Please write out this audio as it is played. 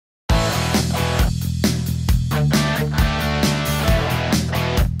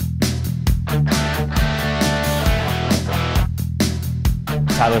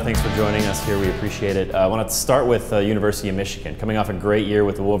Tyler, thanks for joining us here. We appreciate it. I want to start with University of Michigan. Coming off a great year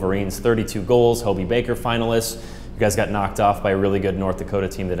with the Wolverines, 32 goals, Hobie Baker finalists. You guys got knocked off by a really good North Dakota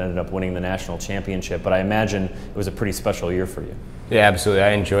team that ended up winning the national championship, but I imagine it was a pretty special year for you. Yeah, absolutely.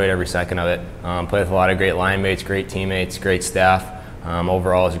 I enjoyed every second of it. Played with a lot of great line mates, great teammates, great staff.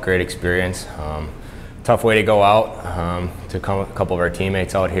 Overall, it was a great experience. Tough way to go out, to come a couple of our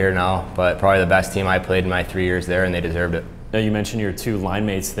teammates out here now, but probably the best team I played in my 3 years there, and they deserved it. Now, you mentioned your two line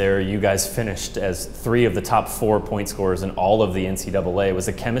mates there. You guys finished as 3 of the top 4 point scorers in all of the NCAA. Was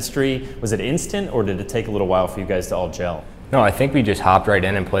the chemistry, was it instant, or did it take a little while for you guys to all gel? No, I think we just hopped right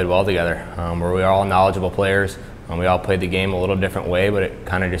in and played well together. Where we were all knowledgeable players. We all played the game a little different way, but it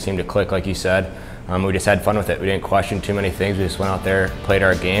kind of just seemed to click, like you said. We just had fun with it. We didn't question too many things. We just went out there, played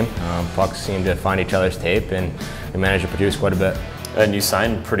our game. Pucks seemed to find each other's tape, and we managed to produce quite a bit. And you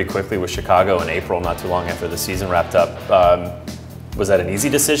signed pretty quickly with Chicago in April, not too long after the season wrapped up. Was that an easy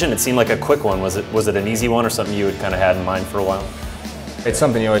decision? It seemed like a quick one. Was it an easy one, or something you had kind of had in mind for a while? It's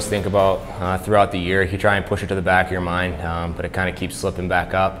something you always think about throughout the year. You try and push it to the back of your mind, but it kind of keeps slipping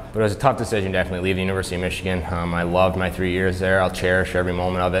back up. But it was a tough decision, definitely, leave the University of Michigan. I loved my 3 years there. I'll cherish every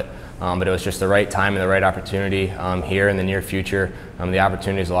moment of it. But it was just the right time and the right opportunity here in the near future. The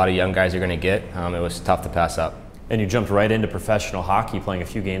opportunities a lot of young guys are going to get, it was tough to pass up. And you jumped right into professional hockey, playing a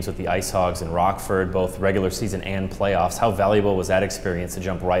few games with the Ice Hogs in Rockford, both regular season and playoffs. How valuable was that experience to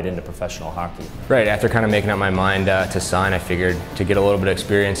jump right into professional hockey? Right, after kind of making up my mind to sign, I figured to get a little bit of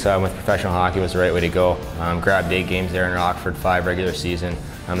experience with professional hockey was the right way to go. Grabbed 8 games there in Rockford, 5 regular season,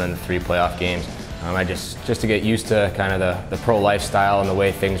 and then the 3 playoff games. Just to get used to kind of the pro lifestyle and the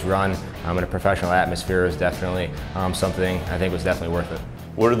way things run in a professional atmosphere was definitely something I think was definitely worth it.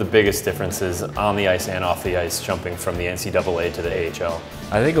 What are the biggest differences on the ice and off the ice, jumping from the NCAA to the AHL?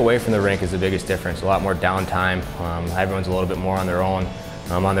 I think away from the rink is the biggest difference. A lot more downtime. Everyone's a little bit more on their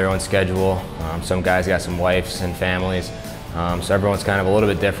own schedule. Some guys got some wives and families, so everyone's kind of a little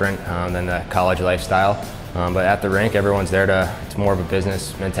bit different than the college lifestyle. But at the rink, everyone's there it's more of a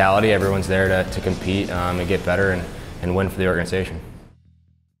business mentality. Everyone's there to compete and get better and win for the organization.